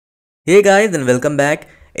Hey guys, and welcome back.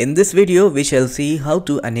 In this video we shall see how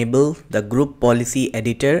to enable the group policy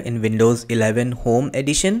editor in Windows 11 Home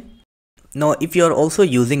Edition. Now if you are also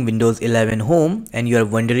using Windows 11 Home and you are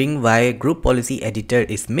wondering why group policy editor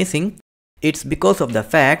is missing, it's because of the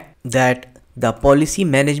fact that the policy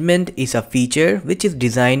management is a feature which is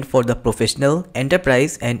designed for the professional,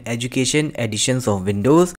 enterprise and education editions of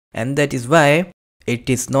Windows, and that is why it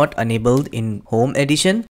is not enabled in Home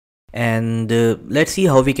Edition. And let's see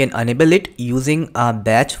how we can enable it using a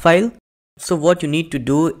batch file. So what you need to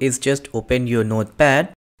do is just open your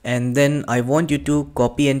notepad, and then I want you to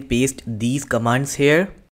copy and paste these commands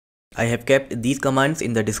here. I have kept these commands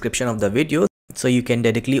in the description of the video, so you can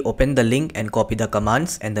directly open the link and copy the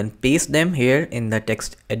commands and then paste them here in the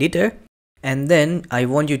text editor. And then I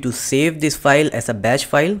want you to save this file as a batch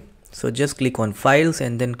file. So just click on files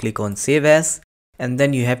and then click on save as, and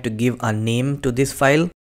then you have to give a name to this file.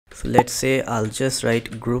 So let's say I'll just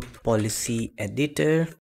write group policy editor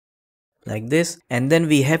like this, and then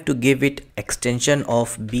we have to give it extension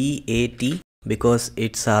of BAT because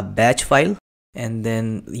it's a batch file. And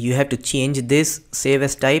then you have to change this save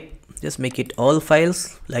as type, just make it all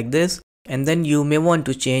files like this. And then you may want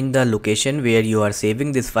to change the location where you are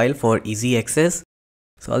saving this file for easy access.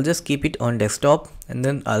 So I'll just keep it on desktop and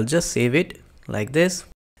then I'll just save it like this.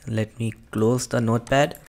 Let me close the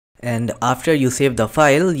notepad. And after you save the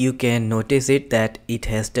file, you can notice it that it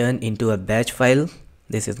has turned into a batch file.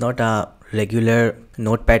 This is not a regular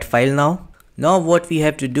notepad file now. Now what we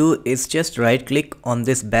have to do is just right click on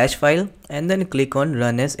this batch file and then click on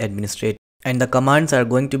run as administrator. And the commands are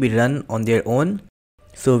going to be run on their own.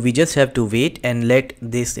 So we just have to wait and let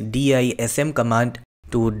this dism command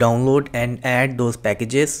to download and add those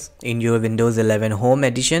packages in your Windows 11 Home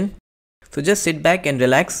Edition. So just sit back and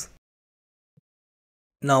relax.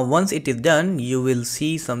 Now once it is done, you will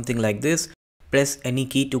see something like this. Press any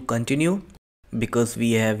key to continue because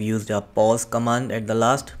we have used a pause command at the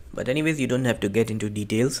last. But anyways, you don't have to get into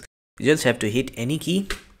details. You just have to hit any key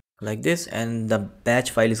like this and the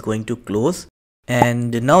batch file is going to close.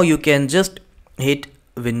 And now you can just hit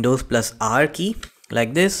Windows plus R key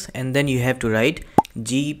like this, and then you have to write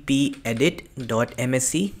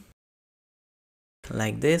gpedit.msc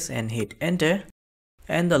like this and hit enter.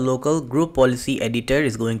 And the local group policy editor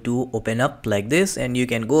is going to open up like this, and you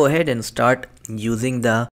can go ahead and start using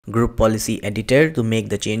the group policy editor to make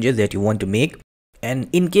the changes that you want to make. And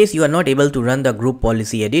in case you are not able to run the group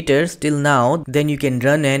policy editor still now, then you can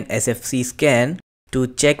run an SFC scan to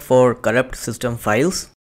check for corrupt system files.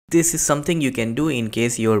 This is something you can do in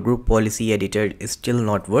case your group policy editor is still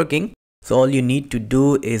not working. So all you need to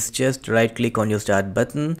do is just right click on your start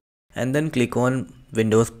button and then click on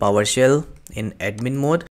Windows PowerShell in admin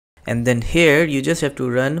mode, and then here you just have to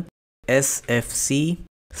run sfc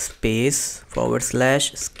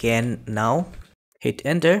 /scan now, hit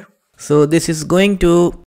enter. So this is going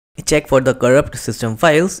to check for the corrupt system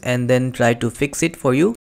files and then try to fix it for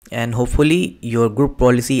you, and hopefully your group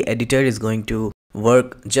policy editor is going to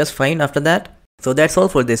work just fine after that. So that's all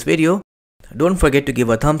for this video. Don't forget to give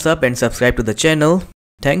a thumbs up and subscribe to the channel.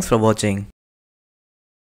 Thanks for watching.